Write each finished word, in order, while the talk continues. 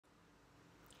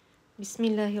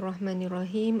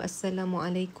Bismillahirrahmanirrahim.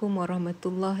 Assalamualaikum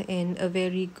warahmatullahi and a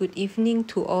very good evening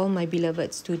to all my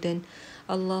beloved student.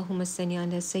 Allahumma salli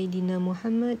ala Sayyidina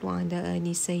Muhammad wa ala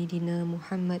ali Sayyidina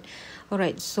Muhammad.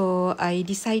 Alright, so I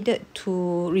decided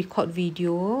to record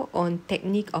video on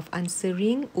technique of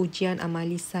answering ujian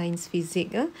amali sains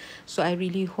fizik. So I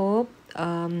really hope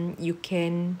you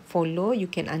can follow, you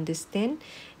can understand,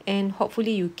 and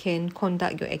hopefully you can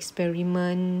conduct your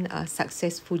experiment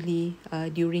successfully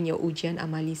during your ujian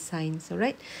amali sains.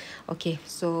 Alright, okay,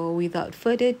 so without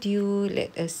further ado,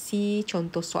 let us see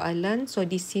contoh soalan. So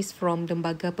this is from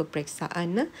lembaga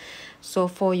peperiksaan. So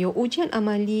for your ujian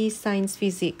amali sains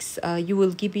physics, you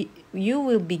will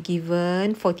be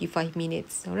given 45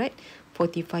 minutes. Alright,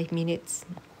 45 minutes.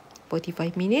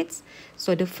 45 minutes.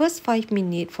 So the first 5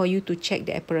 minutes for you to check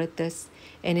the apparatus,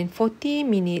 and then 40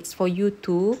 minutes for you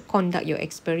to conduct your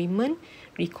experiment,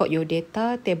 record your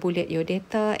data, tabulate your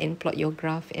data, and plot your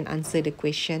graph and answer the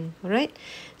question. Alright,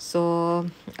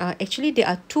 so actually there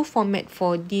are two formats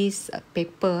for this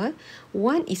paper.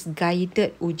 One is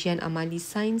guided ujian amali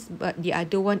sains, but the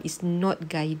other one is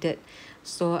not guided.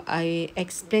 So I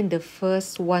explain the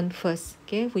first one first,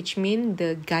 okay, which means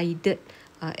the guided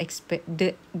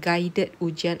the guided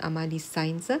ujian amali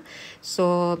sains.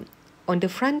 So on the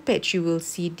front page you will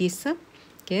see this.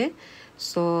 Okay,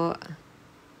 so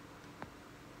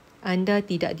anda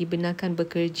tidak dibenarkan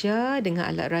bekerja dengan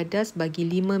alat radas bagi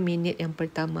 5 minit yang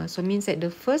pertama. So means that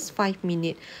the first 5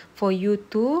 minutes for you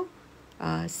to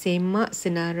semak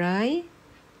senarai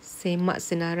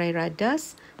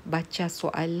radas, baca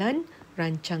soalan,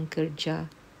 rancang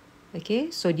kerja. Okay,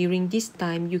 so during this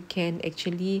time you can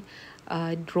actually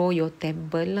draw your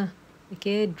table lah.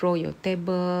 Okay, draw your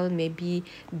table, maybe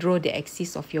draw the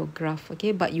axis of your graph.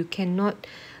 Okay, but you cannot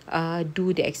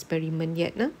do the experiment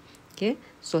yet. Okay,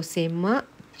 so semak,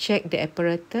 check the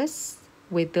apparatus,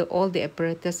 whether all the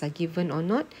apparatus are given or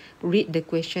not. Read the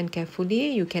question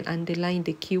carefully. You can underline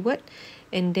the keyword,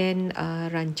 and then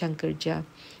rancang kerja.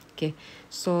 Okay,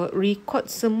 so record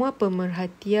semua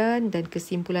pemerhatian dan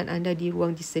kesimpulan anda di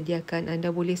ruang disediakan.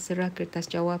 Anda boleh serah kertas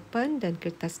jawapan dan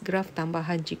kertas graf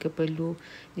tambahan jika perlu.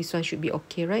 This one should be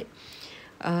okay, right?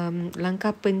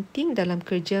 Langkah penting dalam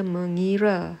kerja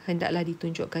mengira hendaklah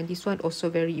ditunjukkan. This one also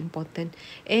very important.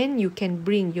 And you can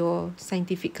bring your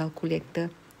scientific calculator.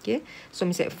 Okay, so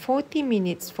misalnya 40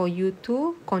 minutes for you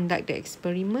to conduct the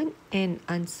experiment and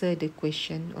answer the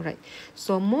question. Alright,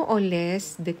 so more or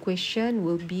less the question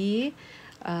will be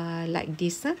like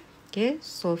this. Okay,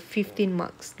 so 15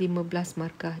 marks, 15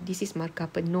 markah. This is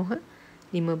markah penuh,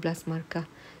 15 markah.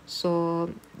 So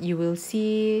you will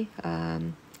see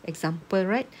example,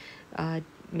 right?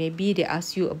 Maybe they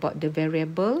ask you about the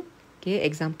variable. Okay,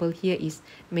 example here is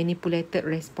manipulated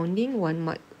responding, 1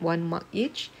 mark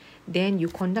each. Then you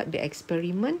conduct the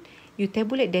experiment, you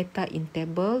tabulate data in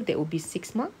table, that will be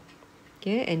 6 mark.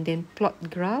 Okay, and then plot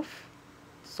graph.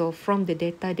 So from the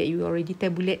data that you already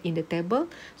tabulate in the table,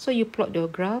 so you plot your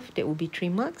graph, that will be 3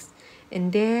 marks.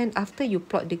 And then after you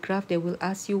plot the graph, they will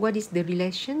ask you what is the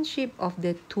relationship of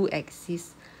the two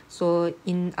axes. So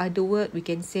in other words, we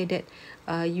can say that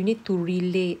you need to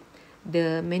relate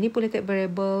the manipulated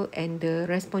variable and the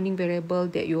responding variable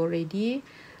that you already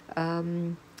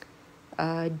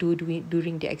do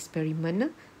during the experiment.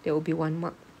 There will be 1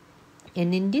 mark,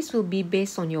 and then this will be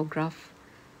based on your graph.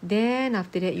 Then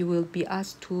after that you will be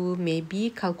asked to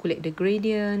maybe calculate the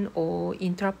gradient or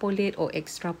interpolate or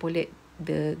extrapolate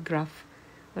the graph.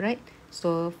 Alright,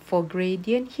 so for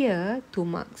gradient here 2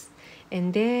 marks,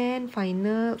 and then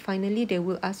finally they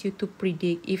will ask you to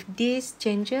predict if this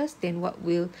changes, then what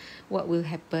will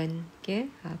happen.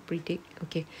 Okay, predict.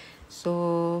 Okay,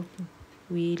 so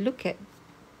we look at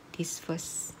this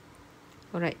first.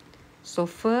 Alright, so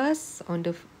first on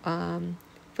the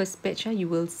first page,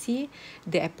 you will see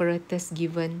the apparatus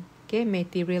given. Okay,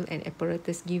 material and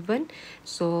apparatus given.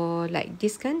 So like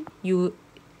this kan, you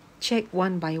check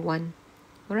one by one.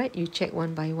 Alright, you check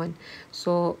one by one.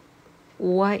 So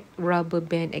white rubber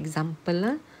band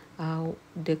example,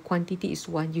 the quantity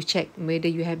is 1. You check whether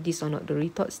you have this or not. The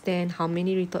retort stand, how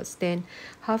many retort stand,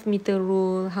 half meter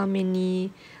rule, how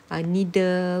many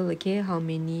needle, okay, how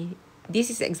many. This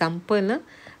is example,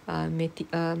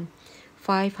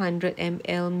 500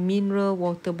 ml mineral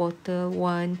water bottle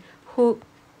 1, hook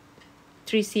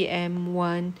 3 cm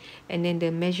 1, and then the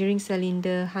measuring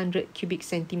cylinder 100 cubic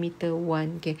centimeter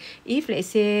 1. Okay, if let's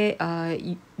say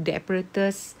the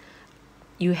apparatus,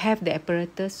 you have the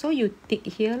apparatus, so you tick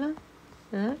here lah.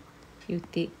 You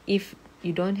tick. If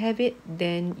you don't have it,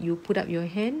 then you put up your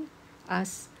hand,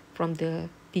 ask from the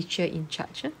teacher in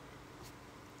charge.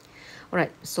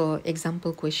 Alright, so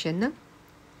example question.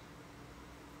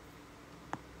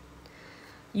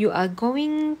 you are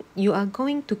going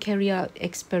to carry out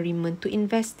experiment to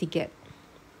investigate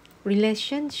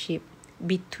relationship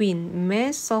between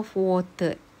mass of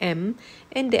water M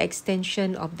and the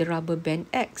extension of the rubber band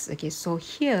X. Okay, so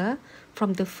here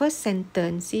from the first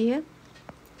sentence here,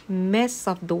 mass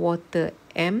of the water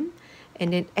M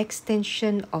and then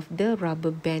extension of the rubber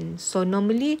band. So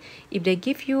normally if they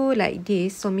give you like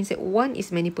this, so means that one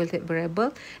is manipulated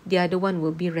variable, the other one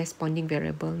will be responding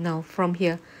variable. Now from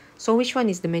here, so which one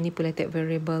is the manipulated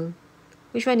variable?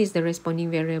 Which one is the responding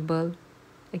variable?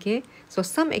 Okay, so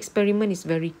some experiment is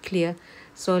very clear.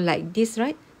 So like this,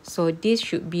 right? So this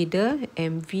should be the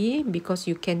MV because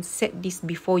you can set this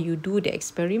before you do the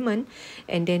experiment,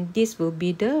 and then this will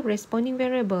be the responding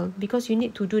variable because you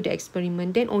need to do the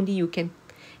experiment. Then only you can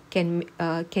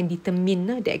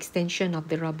determine the extension of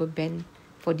the rubber band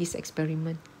for this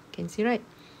experiment. Can see, right?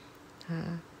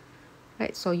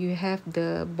 Right. So you have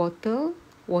the bottle,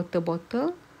 water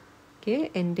bottle,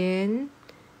 okay, and then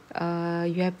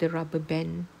you have the rubber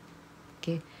band.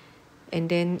 Okay, and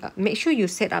then make sure you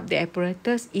set up the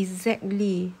apparatus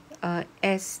exactly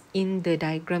as in the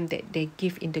diagram that they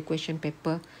give in the question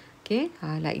paper. Okay,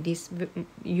 like this,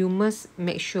 you must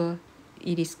make sure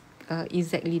it is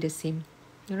exactly the same.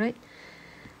 All right.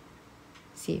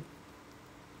 See.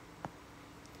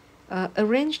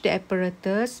 Arrange the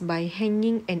apparatus by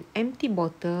hanging an empty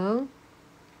bottle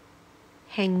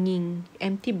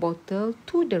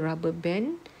to the rubber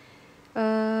band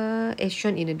as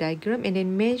shown in the diagram, and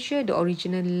then measure the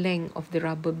original length of the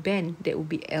rubber band, that will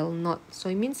be L0. So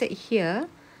it means that here,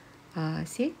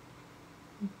 see,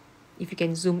 if you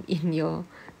can zoom in your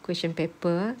question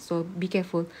paper, so be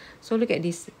careful. So look at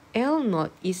this,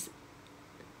 L0 is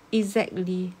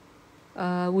exactly,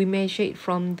 we measure it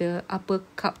from the upper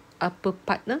part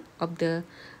of the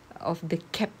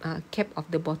cap of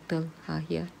the bottle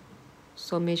here.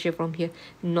 So measure from here,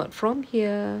 not from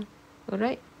here. All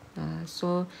right.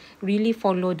 So really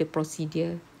follow the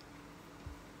procedure.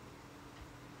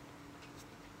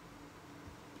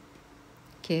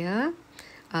 Okay.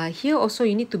 Here also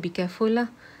you need to be careful lah.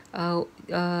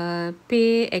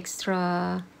 Pay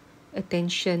extra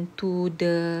attention to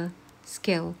the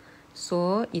scale.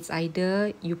 So it's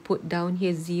either you put down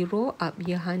here 0, up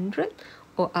here 100,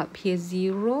 or up here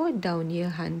 0, down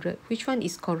here 100. Which one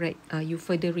is correct? You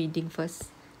further reading first.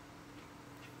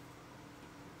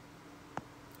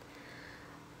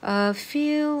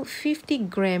 Fill 50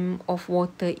 gram of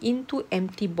water into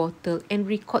empty bottle and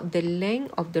record the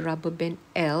length of the rubber band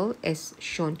L as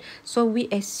shown. So we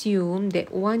assume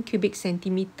that 1 cubic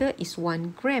centimeter is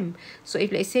 1 gram. So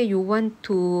if let's say you want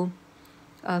to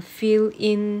fill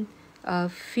in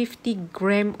 50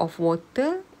 gram of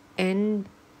water, and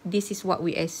this is what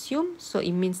we assume, so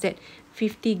it means that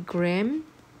 50 gram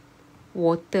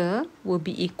water will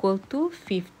be equal to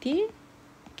 50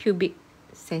 cubic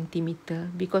centimeter,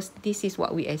 because this is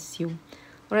what we assume.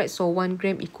 Alright, so 1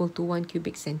 gram equal to 1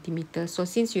 cubic centimeter. So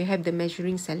since you have the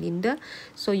measuring cylinder,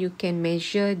 so you can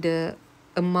measure the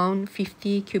amount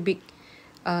 50 cubic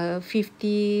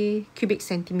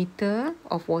centimeter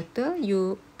of water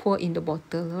you pour in the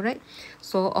bottle. Alright,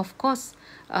 so of course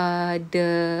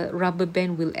the rubber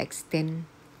band will extend.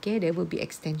 Okay, there will be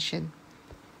extension.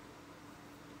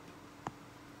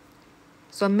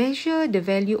 So measure the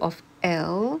value of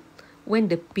L when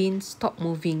the pin stop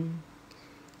moving.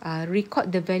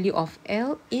 Record the value of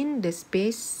L in the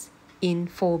space in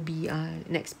 4B.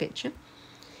 Next page.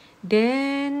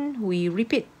 Then we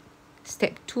repeat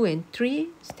step 2 and 3.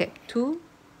 Step 2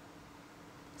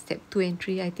 and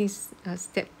 3. I think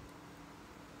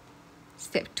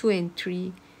step 2 and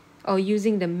 3, or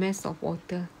using the mass of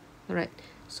water. All right.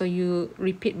 So you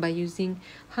repeat by using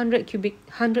 100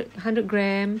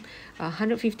 gram,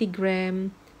 150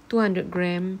 gram, 200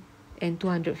 gram, and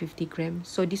 250 gram.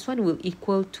 So this one will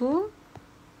equal to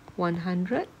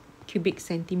 100 cubic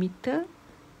centimeter.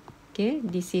 Okay,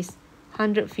 this is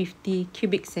 150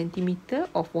 cubic centimeter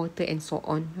of water, and so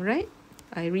on. Right?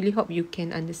 I really hope you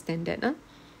can understand that.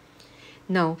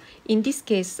 Now, in this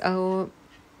case,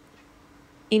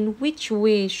 in which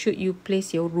way should you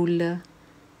place your ruler?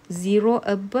 0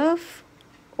 above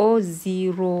or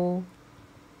 0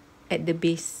 at the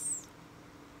base?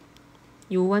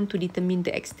 You want to determine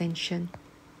the extension.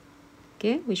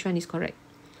 Okay, which one is correct?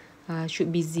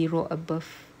 Should be 0 above.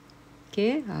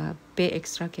 Okay, pay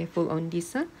extra careful on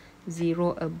this.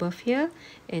 0 above here,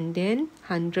 and then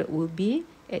 100 will be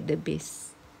at the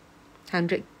base.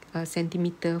 100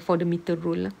 centimeter for the meter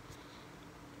rule.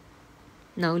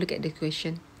 Now look at the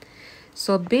question.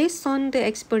 So based on the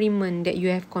experiment that you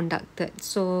have conducted,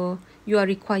 so you are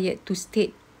required to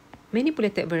state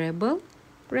manipulated variable,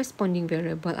 responding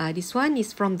variable. This one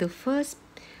is from the first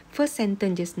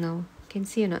sentence just now. Can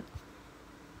see or not?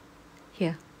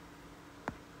 Here.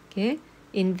 Okay.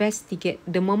 Investigate.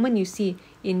 The moment you see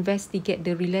investigate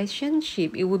the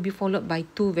relationship, it will be followed by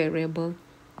two variable.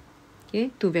 Okay,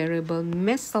 two variable,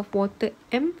 mass of water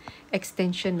M,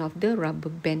 extension of the rubber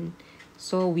band.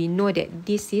 So we know that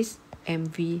this is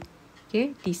MV.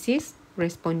 Okay, this is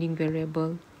responding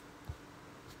variable.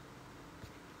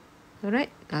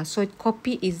 Alright, so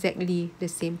copy exactly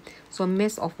the same. So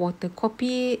mass of water,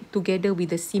 copy together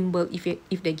with the symbol if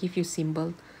they give you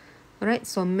symbol. Alright,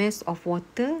 so mass of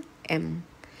water M.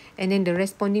 And then the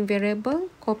responding variable,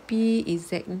 copy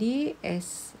exactly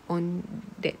as on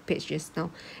that page just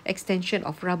now. Extension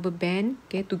of rubber band,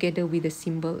 okay, together with the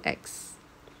symbol X.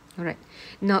 Alright.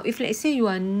 Now, if let's say you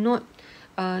are not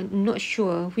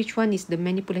sure which one is the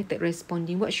manipulated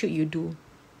responding, what should you do?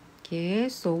 Okay,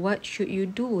 so what should you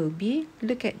do will be,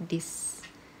 look at this.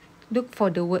 Look for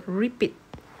the word repeat.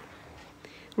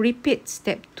 Repeat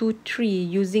step 2, 3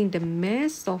 using the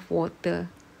mass of water.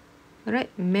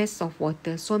 Alright, mass of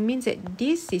water. So means that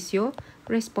this is your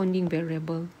responding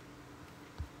variable.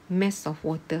 Mass of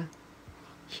water.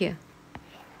 Here.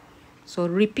 So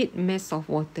repeat mass of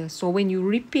water. So when you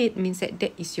repeat, means that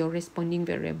that is your responding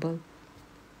variable.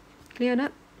 Clear or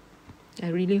not? I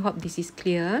really hope this is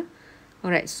clear.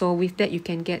 Alright, so with that you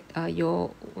can get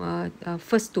your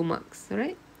first 2 marks.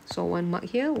 Alright, so 1 mark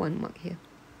here, 1 mark here.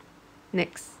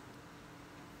 Next.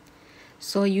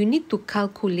 So you need to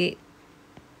calculate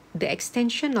the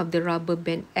extension of the rubber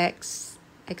band X,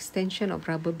 extension of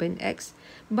rubber band X,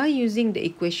 by using the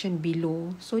equation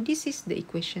below. So this is the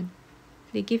equation.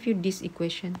 They give you this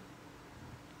equation.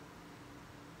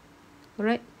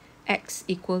 Alright, X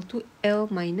equal to L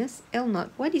minus L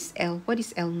naught. What is L? What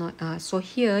is L naught? So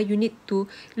here you need to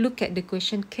look at the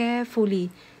question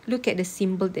carefully. Look at the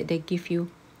symbol that they give you.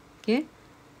 Okay,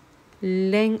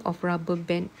 length of rubber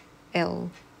band L.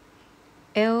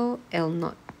 L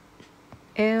naught.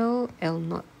 L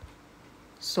naught.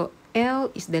 So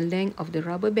L is the length of the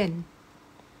rubber band.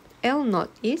 L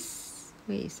naught is,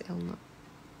 where is L naught?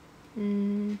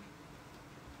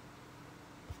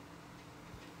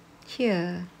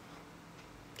 Here.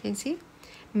 Can see?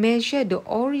 Measure the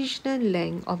original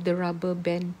length of the rubber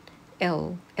band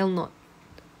L naught.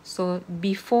 So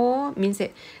before means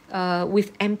that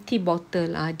with empty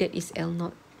bottle, that is L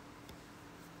naught.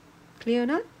 Clear or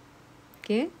not?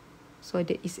 Okay. So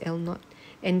that is L naught.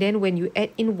 And then when you add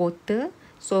in water,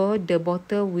 so the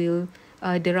bottle will,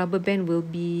 the rubber band will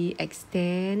be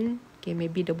extend. Okay,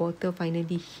 maybe the bottle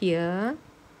finally here.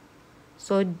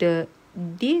 So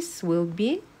this will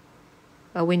be,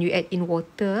 when you add in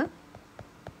water,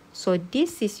 so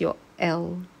this is your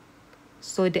L.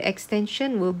 So the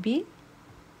extension will be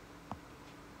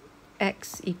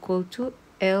X equal to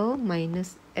L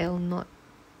minus L naught.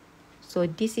 So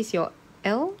this is your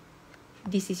L.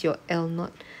 This is your L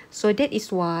naught. So that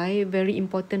is why very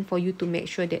important for you to make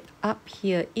sure that up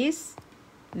here is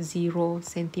 0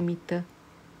 centimeter.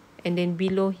 And then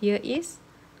below here is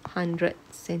 100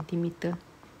 centimeter.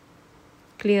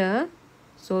 Clear?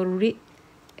 So read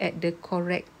at the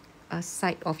correct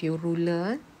side of your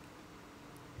ruler.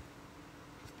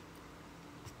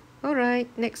 Alright,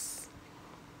 next.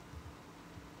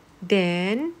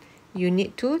 Then you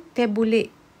need to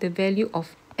tabulate the value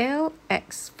of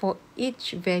Lx for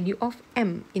each value of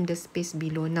M in the space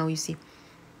below. Now you see.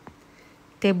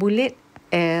 Tabulate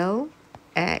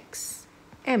Lx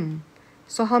M.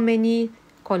 So how many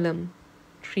column?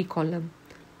 3 column.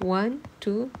 1,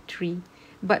 2, 3.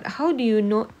 But how do you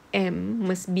know M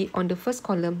must be on the first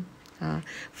column?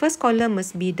 First column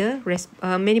must be the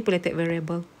manipulated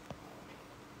variable.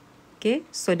 Okay,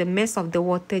 so the mass of the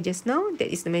water just now, that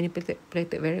is the manipulated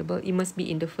variable. It must be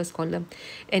in the first column.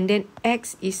 And then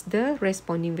X is the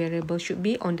responding variable, should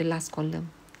be on the last column.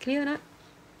 Clear or not?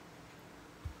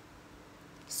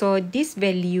 So this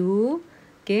value,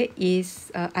 okay, is,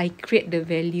 I create the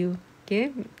value, okay.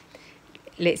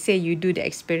 Let's say you do the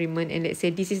experiment and let's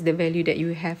say this is the value that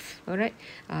you have, alright.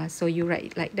 So you write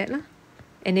it like that lah.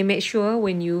 And then make sure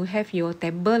when you have your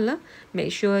table lah, make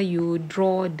sure you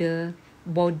draw the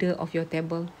border of your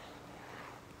table.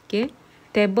 Okay,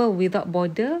 table without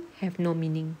border have no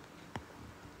meaning.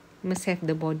 Must have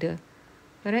the border.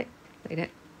 Alright, like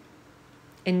that.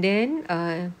 And then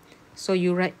so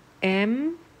you write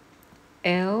M,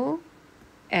 L,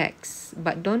 X,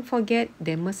 but don't forget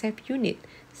they must have unit.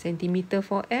 Centimeter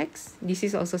for X, this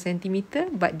is also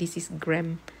centimeter, but this is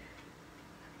gram.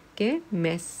 Okay,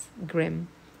 mass gram.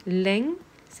 Length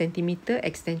centimeter,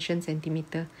 extension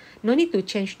centimeter. No need to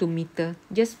change to meter.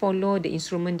 Just follow the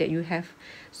instrument that you have.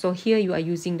 So here you are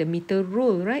using the meter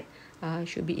rule, right?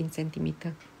 Should be in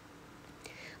centimeter.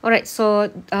 Alright, so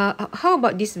how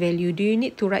about this value? Do you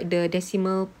need to write the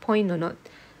decimal point or not?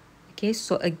 Okay,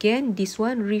 so again, this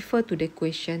one refer to the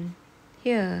question.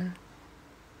 Here,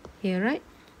 right?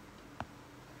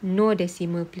 No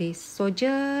decimal place. So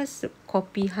just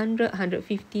copy 100,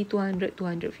 150, 200,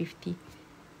 250.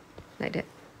 Like that.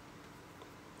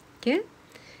 Okay.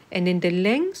 And then the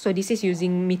length, so this is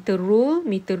using meter rule.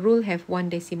 Meter rule have one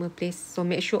decimal place. So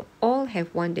make sure all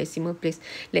have one decimal place.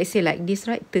 Let's say like this,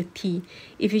 right? 30.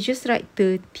 If you just write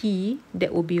 30,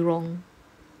 that will be wrong.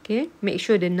 Okay. Make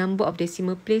sure the number of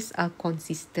decimal place are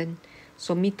consistent.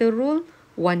 So meter rule,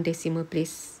 one decimal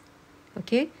place.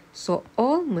 Okay. So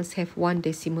all must have one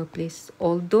decimal place.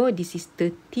 Although this is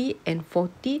 30 and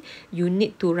 40, you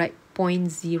need to write 0.0,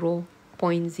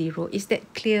 0.0. Is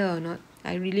that clear or not?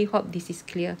 I really hope this is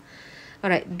clear.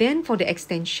 Alright, then for the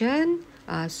extension,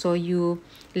 so you,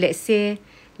 let's say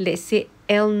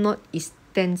L0 is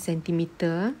 10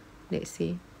 centimeter. Let's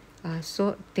say,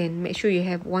 so 10. Make sure you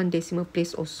have one decimal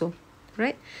place also,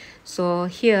 right? So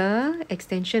here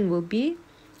extension will be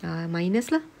minus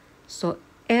lah. So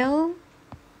L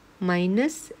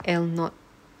minus L0.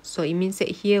 So it means that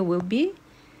here will be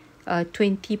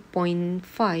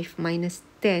 20.5 minus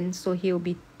 10. So here will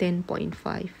be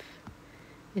 10.5.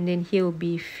 And then here will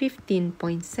be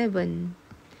 15.7.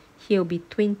 Here will be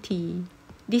 20.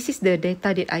 This is the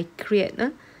data that I create.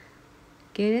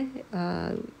 Okay.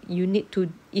 You need to,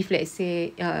 if let's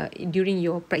say during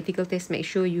your practical test, make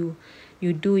sure you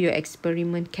do your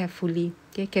experiment carefully.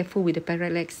 Okay, careful with the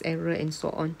parallax error and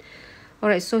so on.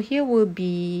 Alright, so here will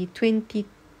be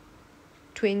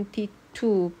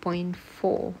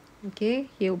 22.4. Okay,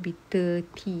 here will be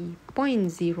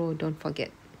 30.0. Don't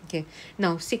forget. Okay,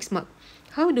 now 6 mark.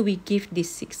 How do we give this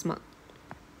 6 mark?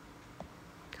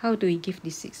 How do we give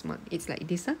this 6 mark? It's like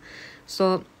this.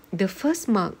 So the first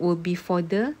mark will be for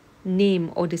the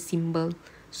name or the symbol.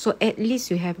 So at least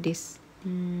you have this.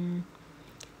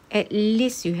 At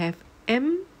least you have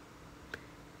M,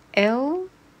 L,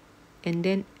 and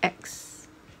then X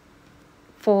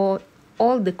for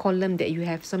all the column that you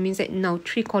have. So means that now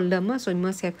 3 columns. So you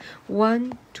must have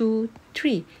 1, 2,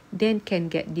 3. Then can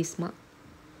get this mark.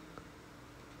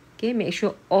 Okay, make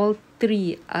sure all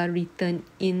 3 are written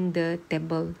in the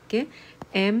table. Okay,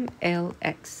 M, L,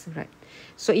 X, right?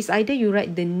 So it's either you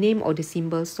write the name or the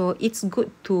symbol. So it's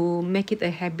good to make it a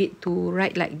habit to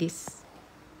write like this.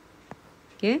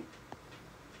 Okay.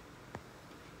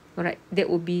 Alright, that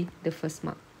will be the first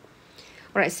mark.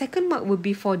 Alright, second mark will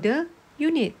be for the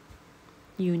unit.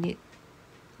 Unit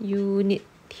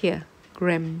here,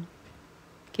 gram.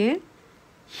 Okay.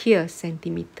 Here,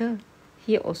 centimeter.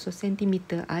 Here also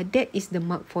centimeter. That is the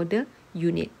mark for the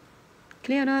unit.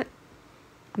 Clear or not?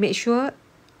 Make sure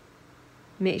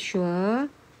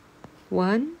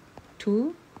 1,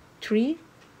 2, 3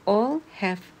 all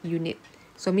have unit.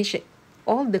 So make sure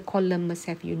all the column must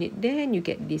have unit. Then you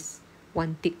get this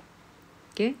one tick.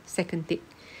 Okay, second tick.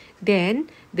 Then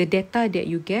the data that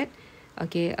you get,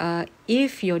 okay,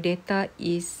 if your data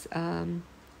is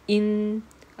in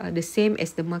the same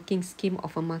as the marking scheme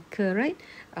of a marker, right?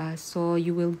 So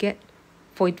you will get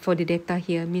for the data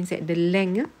here, means that the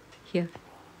length here,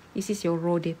 this is your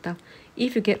raw data.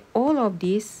 If you get all of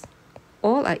these,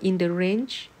 all are in the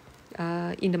range,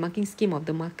 in the marking scheme of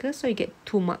the marker, so you get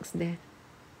 2 marks there.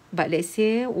 But let's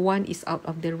say one is out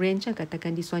of the range,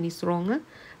 katakan this one is wrong,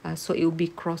 so it will be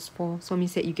cross 4. So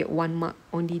means that you get 1 mark,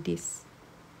 only this.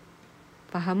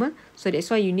 Faham? So that's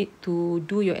why you need to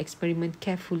do your experiment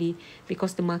carefully,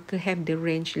 because the marker have the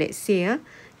range. Let's say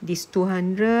this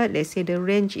 200, let's say the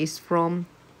range is from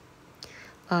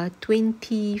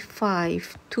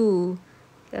 25 to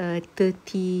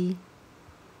 30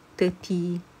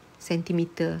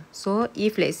 centimeter. So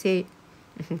if let's say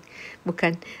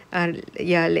bukan,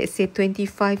 yeah, let's say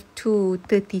 25 to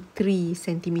 33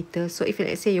 centimeter. So if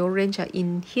let's say your range are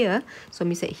in here, so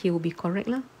means that here will be correct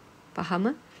lah.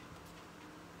 Faham?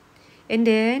 And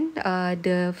then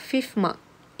the 5th mark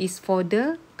is for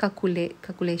the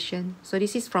calculation. So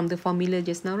this is from the formula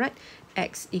just now, right?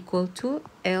 X equal to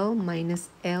L minus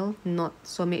L naught.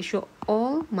 So make sure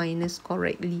all minus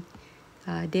correctly.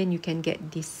 Then you can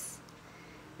get this.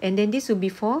 And then this will be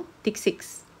for tick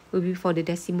 6. Will be for the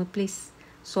decimal place.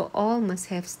 So all must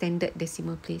have standard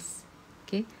decimal place.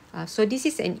 Okay. So this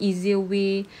is an easier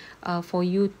way for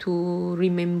you to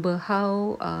remember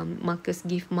how markers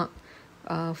give mark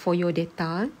for your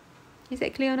data. Is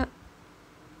that clear or not?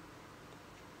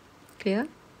 Clear?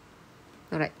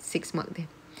 Alright, 6 mark then.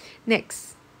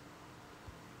 Next.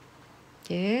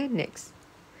 Okay, next.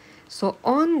 So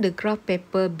on the graph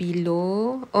paper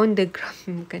below, on the graph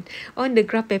bukan, on the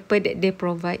graph paper that they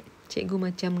provide, cikgu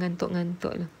macam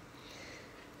ngantuk-ngantuk lah.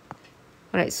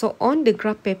 Alright, so on the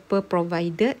graph paper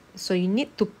provided, so you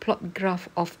need to plot graph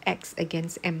of x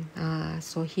against m.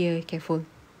 So here, careful.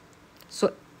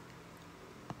 So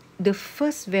the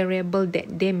first variable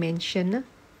that they mention,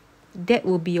 that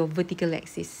will be your vertical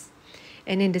axis.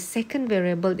 And then the second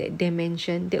variable that they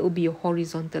mention, that will be your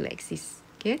horizontal axis.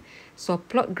 Okay, so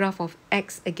plot graph of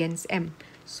x against m.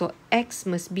 So x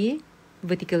must be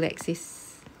vertical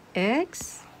axis.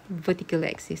 X, vertical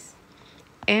axis.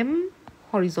 M,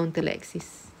 horizontal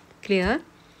axis. Clear?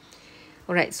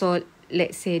 Alright, so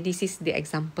let's say this is the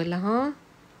example lah. Huh?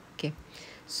 Okay,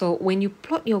 so when you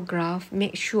plot your graph,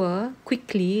 make sure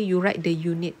quickly you write the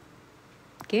unit.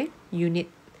 Okay, unit.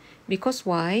 Because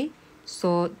why?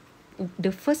 So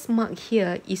the first mark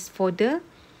here is for the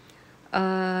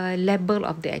label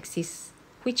of the axis,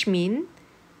 which mean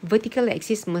vertical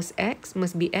axis must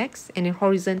be x, and the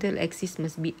horizontal axis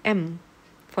must be m,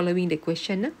 following the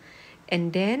question.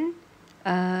 And then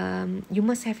you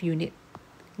must have unit,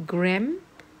 gram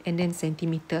and then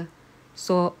centimeter.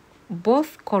 So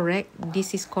both correct,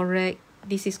 this is correct,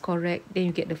 this is correct, then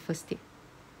you get the first tick,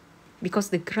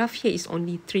 because the graph here is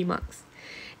only 3 marks.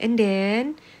 And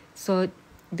then so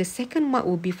the second mark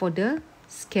will be for the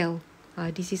scale.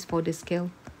 This is for the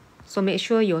scale. So make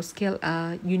sure your scale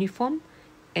are uniform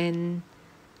and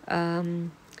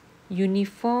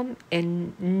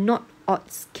not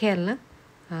odd scale.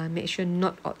 Make sure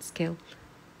not odd scale.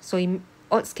 So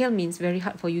odd scale means very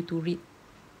hard for you to read.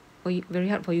 Very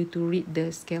hard for you to read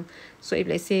the scale. So if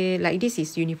let's say like this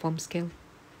is uniform scale.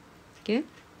 Okay.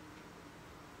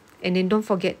 And then don't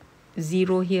forget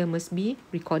 0 here must be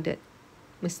recorded.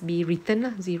 Must be written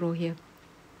lah, 0 here.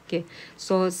 Okay.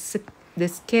 So the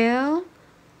scale,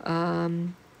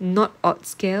 not odd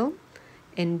scale,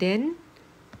 and then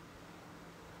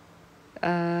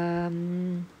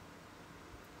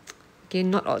okay,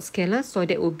 not odd scale lah, so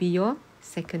that will be your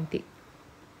second tick.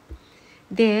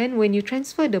 Then when you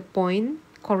transfer the point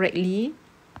correctly,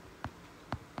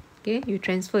 okay, you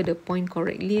transfer the point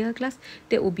correctly class,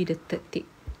 that will be the third tick.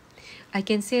 I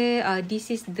can say this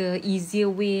is the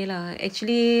easier way lah.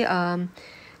 Actually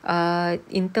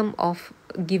in terms of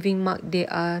giving mark, they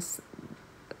are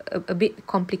a bit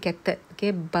complicated,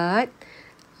 okay, but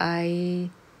I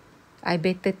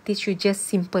better teach you just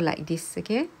simple like this,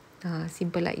 okay,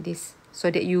 simple like this, so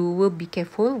that you will be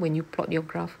careful when you plot your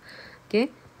graph. Okay,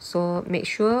 so make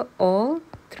sure all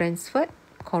transferred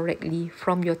correctly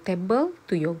from your table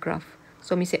to your graph.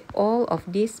 So we say all of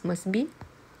this must be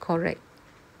correct.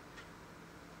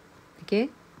 Okay.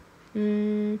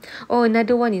 Oh,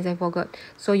 another one is I forgot.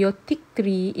 So your tick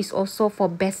 3 is also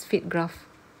for best fit graph.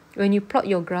 When you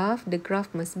plot your graph, the graph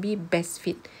must be best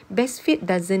fit. Best fit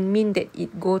doesn't mean that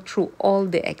it go through all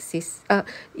the axis.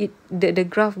 The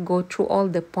graph go through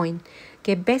all the point.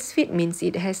 Okay, best fit means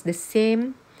it has the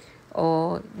same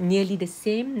or nearly the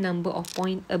same number of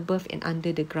point above and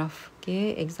under the graph.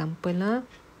 Okay, example lah.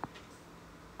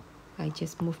 I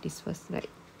just move this first,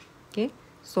 right? Okay,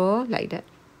 so like that.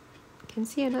 Can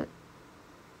see or not?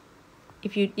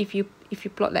 If you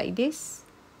plot like this,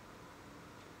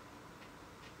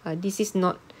 this is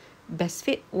not best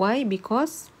fit. Why?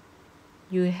 Because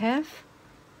you have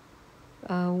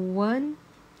one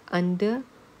under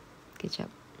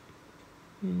kejap.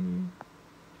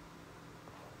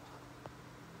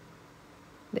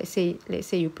 Let's say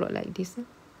you plot like this.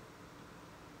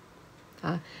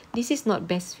 This is not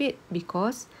best fit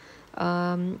because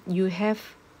you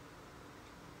have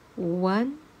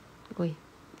one.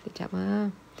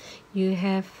 You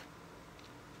have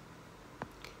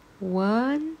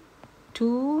 1,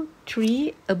 2,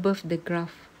 3 above the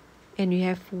graph, and you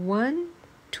have 1,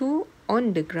 2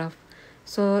 on the graph.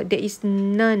 So there is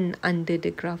none under the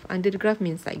graph. Under the graph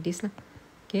means like this lah.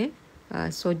 Okay.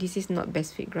 So this is not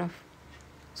best fit graph.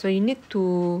 So you need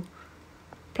to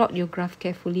plot your graph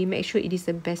carefully. Make sure it is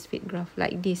a best fit graph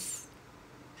like this.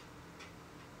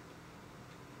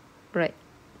 Right.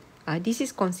 This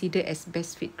is considered as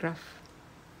best fit graph.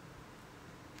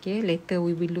 Okay, later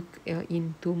we will look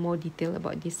into more detail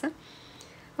about this.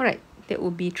 Alright, that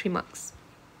will be 3 marks.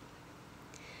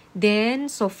 Then,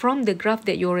 so from the graph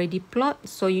that you already plot,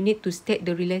 so you need to state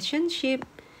the relationship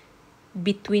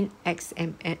between x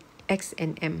and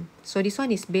m. So this one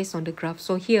is based on the graph.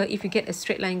 So here, if you get a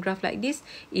straight line graph like this,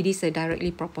 it is a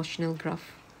directly proportional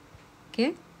graph.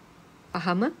 Okay,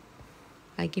 faham?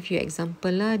 I give you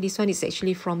example lah. This one is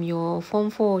actually from your Form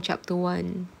 4 Chapter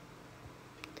 1.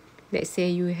 Let's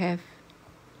say you have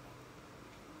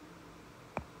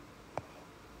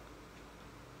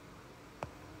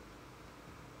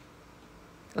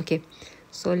Okay,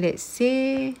 so let's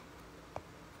say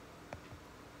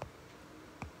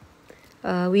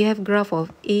we have graph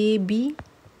of A, B,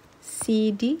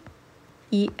 C, D,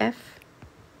 E, F,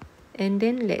 and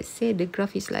then let's say the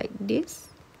graph is like this,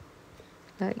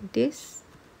 like this,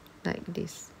 like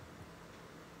this.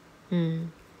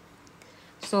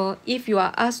 So if you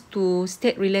are asked to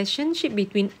state relationship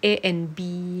between A and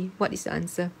B, what is the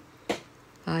answer?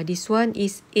 This one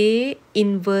is A,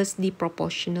 inversely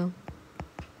proportional.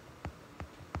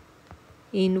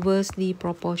 Inversely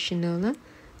proportional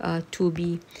to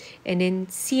B. And then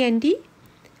C and D,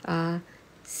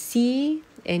 C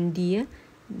and D,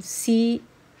 C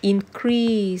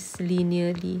increase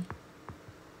linearly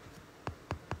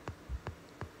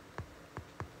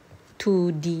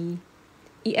to D.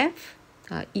 EF,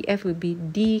 EF will be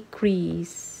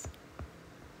decrease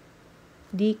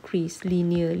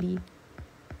linearly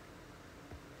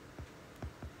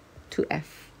to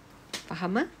F.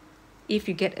 Faham? If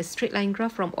you get a straight line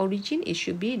graph from origin, it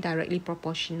should be directly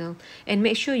proportional. And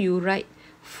make sure you write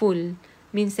full.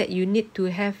 Means that you need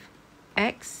to have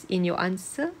X in your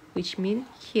answer, which means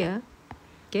here.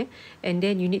 Okay, and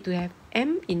then you need to have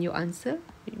M in your answer,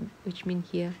 which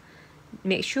means here.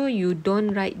 Make sure you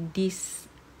don't write this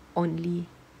only.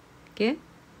 Okay,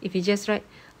 if you just write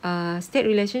state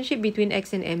relationship between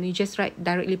X and M, you just write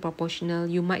directly proportional,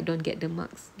 you might don't get the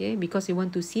marks. Okay, because you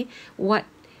want to see what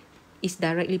is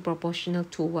directly proportional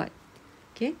to what.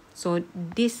 Okay, so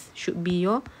this should be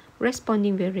your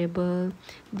responding variable.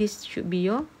 This should be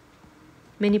your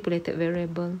manipulated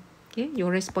variable. Okay,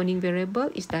 your responding variable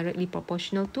is directly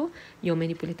proportional to your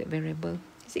manipulated variable.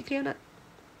 Is it clear or not?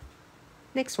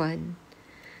 Next one.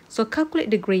 So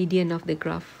calculate the gradient of the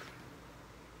graph.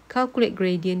 Calculate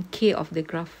gradient K of the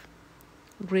graph.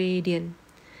 Gradient.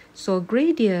 So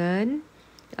gradient,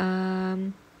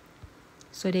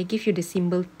 so they give you the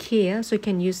symbol K, so you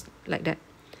can use like that.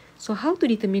 So how to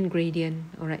determine gradient?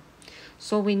 All right.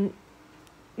 So when,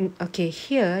 okay,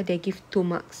 here they give 2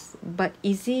 marks, but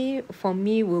easy for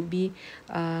me will be,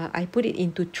 I put it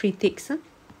into 3 ticks.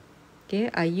 Okay,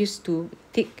 I used to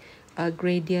tick a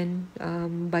gradient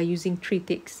by using 3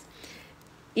 ticks.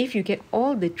 If you get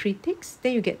all the 3 ticks,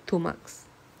 then you get 2 marks.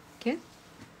 Okay,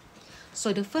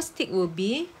 so the first tick will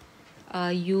be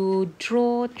you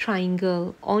draw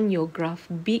triangle on your graph,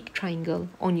 big triangle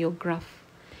on your graph,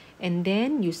 and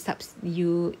then you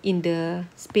in the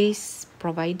space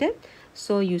provided,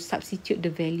 so you substitute the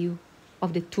value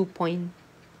of the 2 point,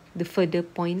 the further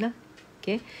point lah.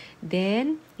 Okay,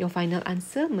 then your final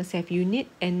answer must have unit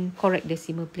and correct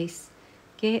decimal place.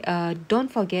 Okay,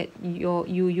 don't forget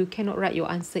you cannot write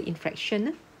your answer in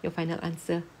fraction. Your final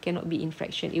answer cannot be in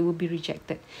fraction, it will be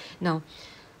rejected. Now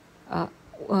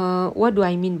what do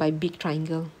I mean by big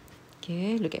triangle?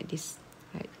 Okay, look at this.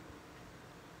 Right,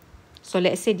 so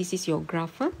let's say this is your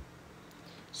graph.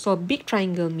 So big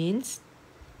triangle means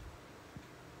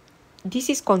this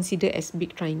is considered as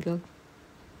big triangle.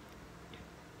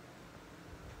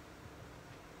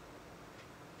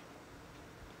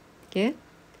 Okay,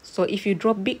 so if you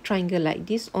draw big triangle like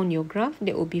this on your graph,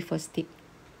 that will be first tick.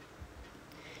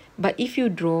 But if you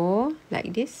draw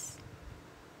like this,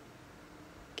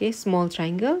 okay, small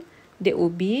triangle, that will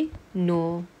be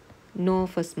no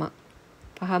first mark.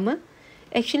 Faham?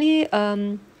 Actually,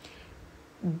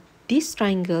 this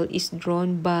triangle is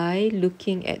drawn by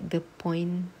looking at the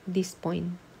point, this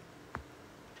point,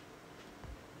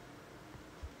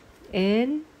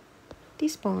 and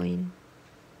this point,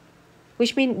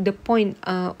 which means the point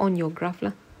on your graph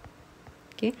lah.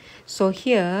 Okay, so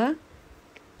here,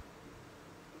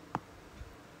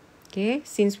 okay,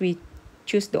 since we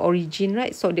choose the origin,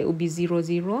 right, so that will be 0,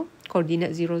 0,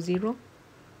 coordinate 0, 0.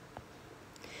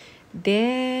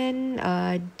 Then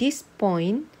this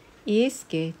point is,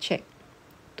 okay, check,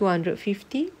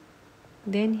 250,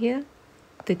 then here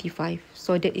 35,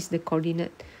 so that is the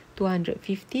coordinate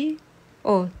 250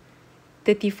 or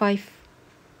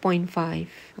 35.5.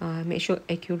 Make sure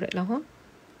accurate lah, huh?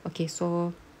 Okay,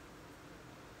 so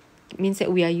it means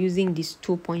that we are using this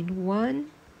 2.1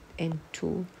 and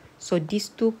 2. So these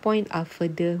 2 points are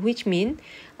further, which means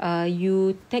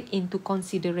you take into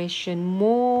consideration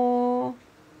more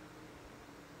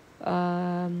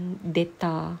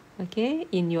data, okay,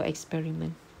 in your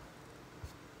experiment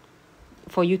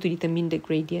for you to determine the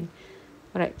gradient.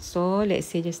 Alright, so let's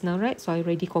say just now, right, so I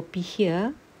already copy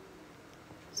here.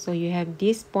 So you have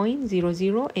this point 0,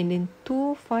 0, and then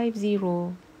 250,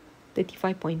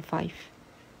 35.5.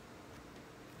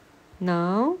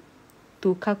 Now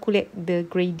to calculate the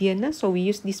gradient, so we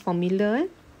use this formula.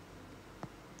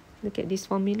 Look at this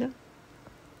formula.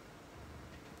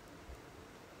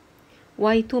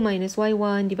 y2 minus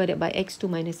y1 divided by x2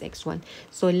 minus x1.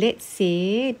 So let's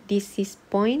say this is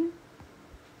point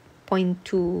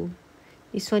 0.2.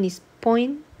 This one is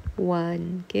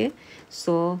 0.1. Okay,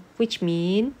 so which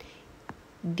mean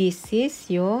this is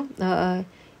your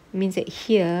means that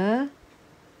here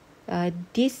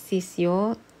this is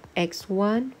your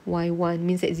x1 y1,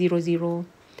 means that 0 0.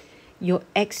 Your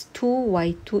x2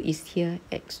 y2 is here,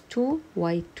 x2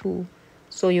 y2.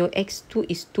 So your x2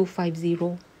 is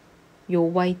 250. Your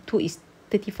y2 is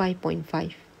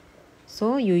 35.5.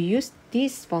 So you use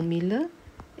this formula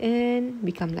and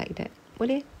become like that.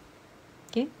 Boleh?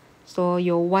 Okay. So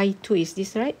your y2 is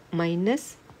this, right?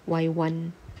 Minus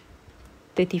y1.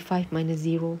 35 minus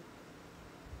 0.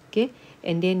 Okay.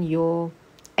 And then your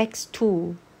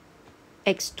x2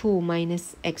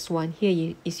 minus x1.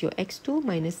 Here is your x2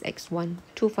 minus x1.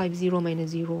 250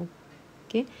 minus 0.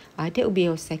 Okay. That will be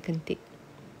your second tick.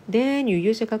 Then you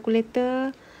use your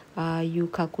calculator. You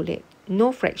calculate.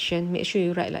 No fraction. Make sure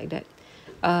you write like that.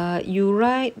 You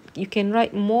can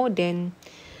write more than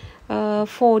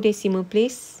 4 decimal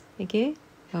place. Okay.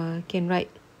 You can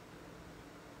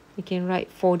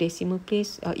write 4 decimal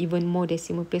place, even more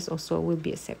decimal place also will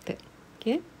be accepted.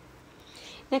 Okay.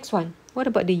 Next one. What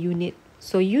about the unit?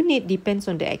 So unit depends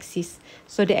on the axis.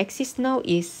 So the axis now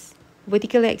is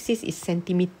vertical axis is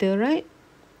centimeter, right?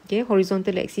 Okay.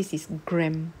 Horizontal axis is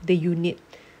gram. The unit.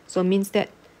 So means that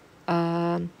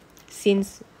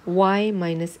since y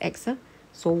minus x,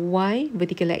 so y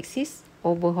vertical axis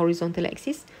over horizontal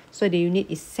axis. So the unit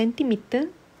is centimeter.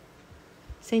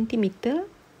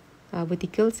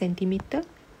 Vertical centimeter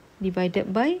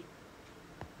divided by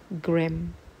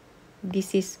gram.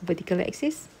 This is vertical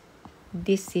axis.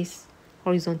 This is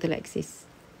horizontal axis.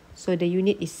 So the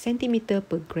unit is centimeter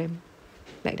per gram.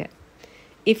 Like that.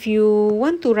 If you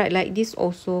want to write like this,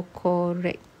 also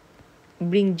correct.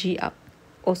 Bring G up.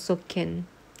 Also can.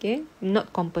 Okay.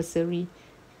 Not compulsory.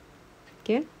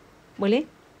 Okay. Boleh?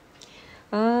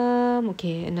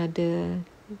 Okay. Another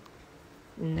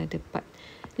part.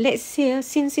 Let's say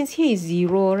since here is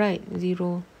 0, right?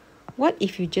 0. What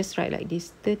if you just write like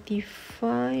this?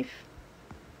 35.5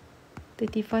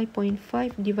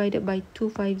 divided by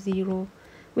 250.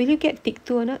 Will you get tick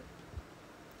 2 or not?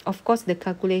 Of course, the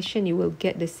calculation you will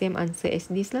get the same answer as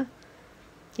this lah.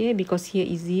 Okay, because here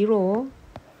is 0.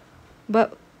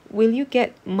 But will you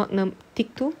get mark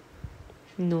tick 2?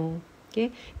 No.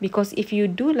 Okay, because if you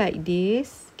do like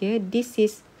this, okay, this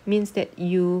means that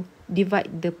you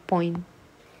divide the point.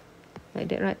 Like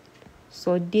that, right?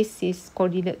 So this is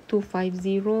coordinate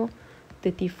 250,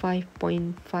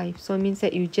 35.5. So it means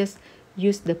that you just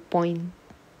use the point.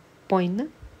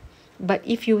 But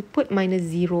if you put minus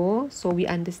 0, so we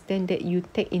understand that you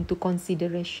take into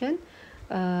consideration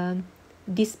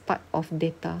this part of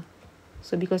data.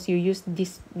 So because you use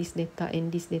this data and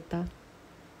this data.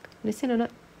 Understand or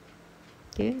not?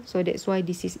 Okay, so that's why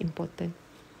this is important.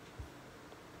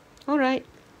 Alright,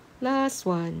 last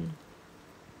one.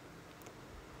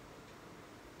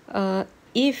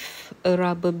 If a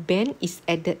rubber band is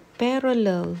added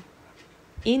parallel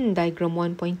in diagram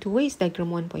 1.2, where is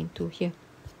diagram 1.2? Here.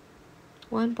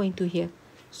 1.2 here.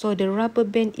 So the rubber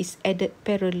band is added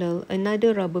parallel,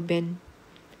 another rubber band.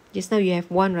 Just now you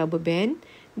have one rubber band,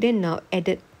 then now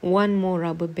added one more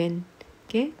rubber band.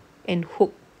 Okay, and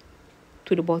hook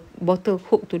to the bottle,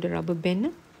 hook to the rubber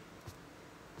band.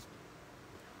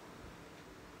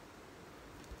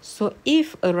 So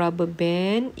if a rubber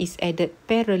band is added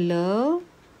parallel,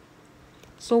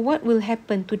 so what will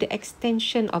happen to the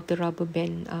extension of the rubber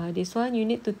band? This one you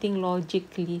need to think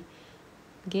logically.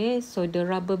 Okay, so the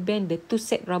rubber band, the two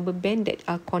set rubber band that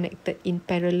are connected in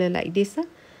parallel like this,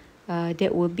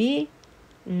 that will be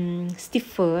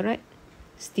stiffer, right?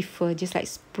 Stiffer, just like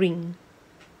spring.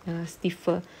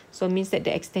 Stiffer. So it means that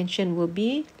the extension will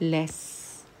be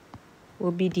less,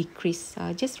 will be decreased.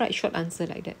 Just write short answer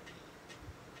like that.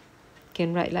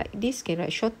 Can write like this, can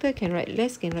write shorter, can write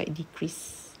less, can write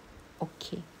decrease.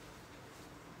 Okay.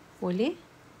 Boleh?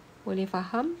 Boleh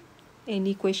faham?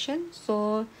 Any question?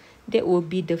 So that will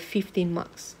be the 15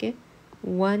 marks. Okay.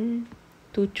 1,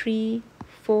 2, 3,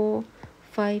 4,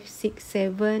 5, 6,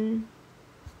 7.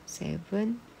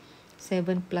 7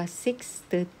 plus 6,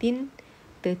 13.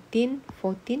 13,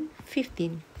 14,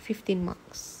 15. 15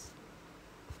 marks.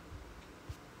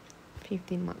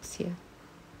 15 marks here.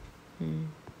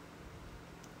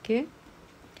 Okay.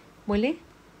 Boleh?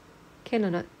 Can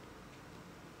or not?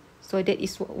 So that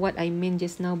is what I meant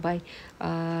just now by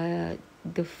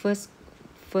the first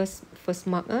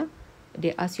mark.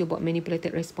 They ask you about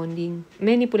manipulated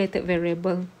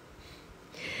variable.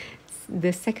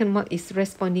 The second mark is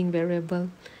responding variable.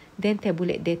 Then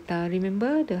tabulate data.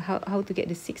 Remember the how to get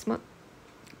the 6 mark?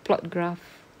 Plot graph,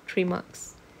 3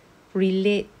 marks.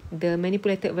 Relate the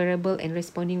manipulated variable and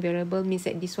responding variable means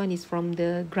that this one is from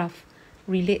the graph.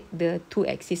 Relate the two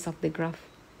axes of the graph.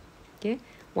 Okay,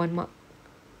 1 mark.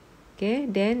 Okay,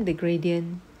 then the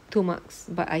gradient, 2 marks,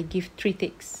 but I give 3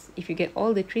 ticks. If you get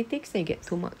all the 3 ticks, then you get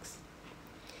 2 marks.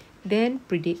 Then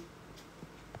predict.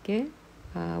 Okay,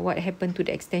 what happened to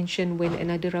the extension when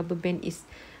another rubber band is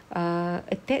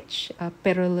attached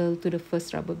parallel to the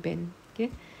first rubber band.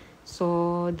 Okay,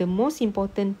 so the most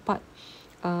important part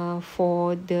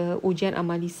for the ujian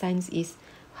amali science is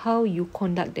how you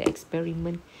conduct the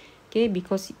experiment. Okay,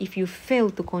 because if you fail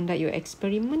to conduct your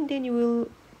experiment, then you will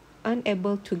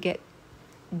unable to get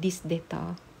this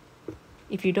data.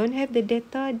 If you don't have the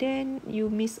data, then you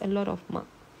miss a lot of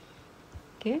mark.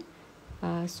 Okay,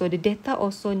 so the data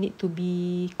also need to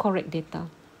be correct data.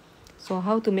 So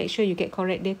how to make sure you get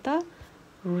correct data?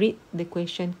 Read the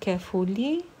question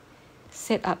carefully,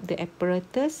 set up the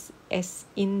apparatus as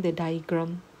in the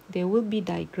diagram. There will be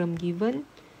diagram given.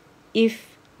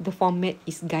 If the format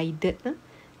is guided,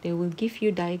 they will give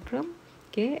you diagram,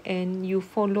 okay, and you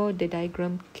follow the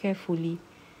diagram carefully.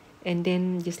 And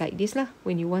then just like this lah,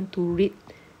 when you want to read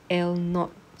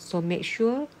L0, so make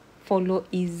sure follow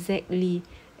exactly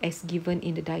as given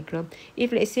in the diagram. If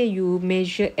let's say you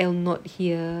measure L0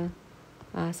 here,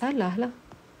 salah lah,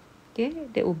 okay,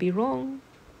 that will be wrong.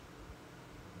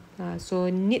 So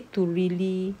need to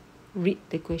really read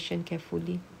the question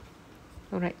carefully.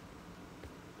 Alright.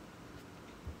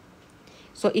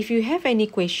 So if you have any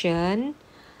question,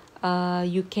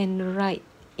 you can write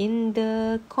in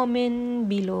the comment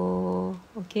below.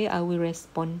 Okay, I will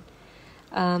respond.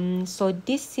 So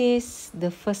this is the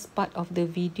first part of the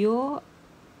video.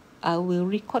 I will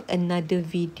record another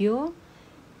video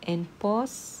and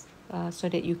pause so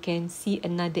that you can see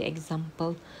another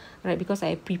example. Right, because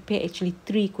I prepare actually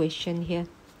 3 questions here.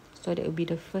 So that will be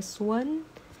the first one.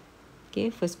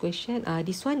 Okay, first question.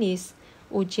 This one is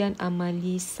Ujian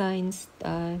Amali Science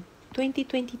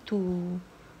 2022.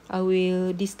 I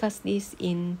will discuss this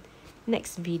in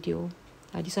next video.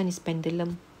 This one is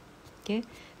pendulum. Okay.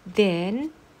 Then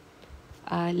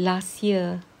last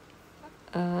year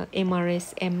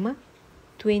MRSM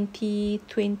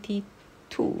 2022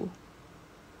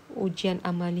 Ujian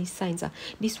Amali Science.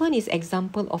 This one is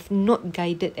example of not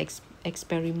guided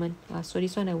experiment. So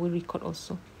this one I will record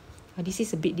also. This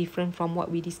is a bit different from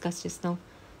what we discussed just now.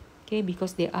 Okay,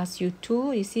 because they ask you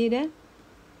to, you see there?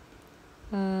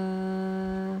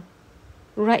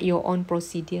 Write your own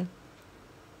procedure.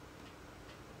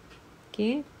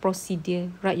 Okay,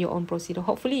 procedure. Write your own procedure.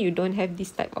 Hopefully you don't have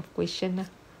this type of question lah.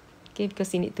 Okay,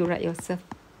 because you need to write yourself.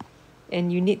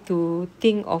 And you need to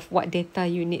think of what data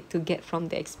you need to get from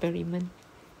the experiment.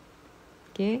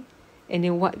 Okay, and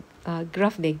then what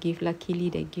graph they give. Luckily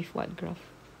they give what graph.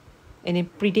 And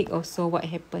then predict also what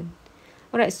happened.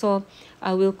 Alright, so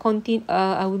I will continue.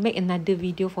 I will make another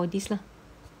video for this lah.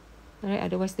 Alright,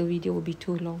 otherwise the video will be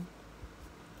too long.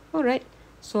 Alright,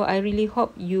 so I really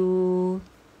hope you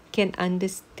can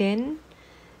understand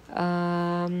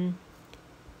how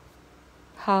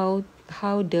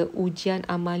the ujian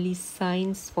amali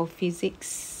science for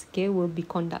physics, okay, will be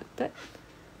conducted.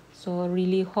 So I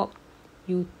really hope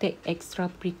you take extra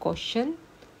precaution,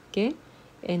 okay,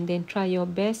 and then try your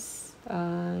best.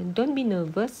 Don't be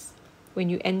nervous when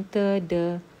you enter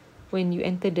the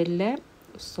lab.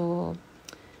 So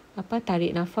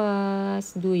tarik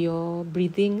nafas, do your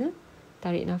breathing,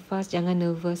 tarik nafas, jangan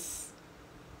nervous.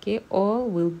 Okay, all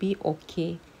will be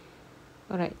okay.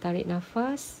 Alright, tarik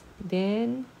nafas,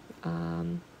 then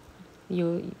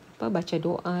you baca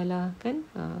doa lah kan,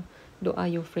 doa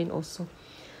your friend also.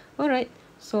 Alright,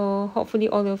 so hopefully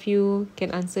all of you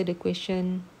can answer the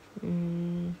question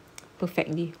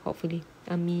perfectly, hopefully.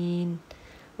 Amin.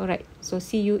 Alright, so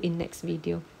see you in next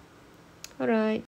video. Alright.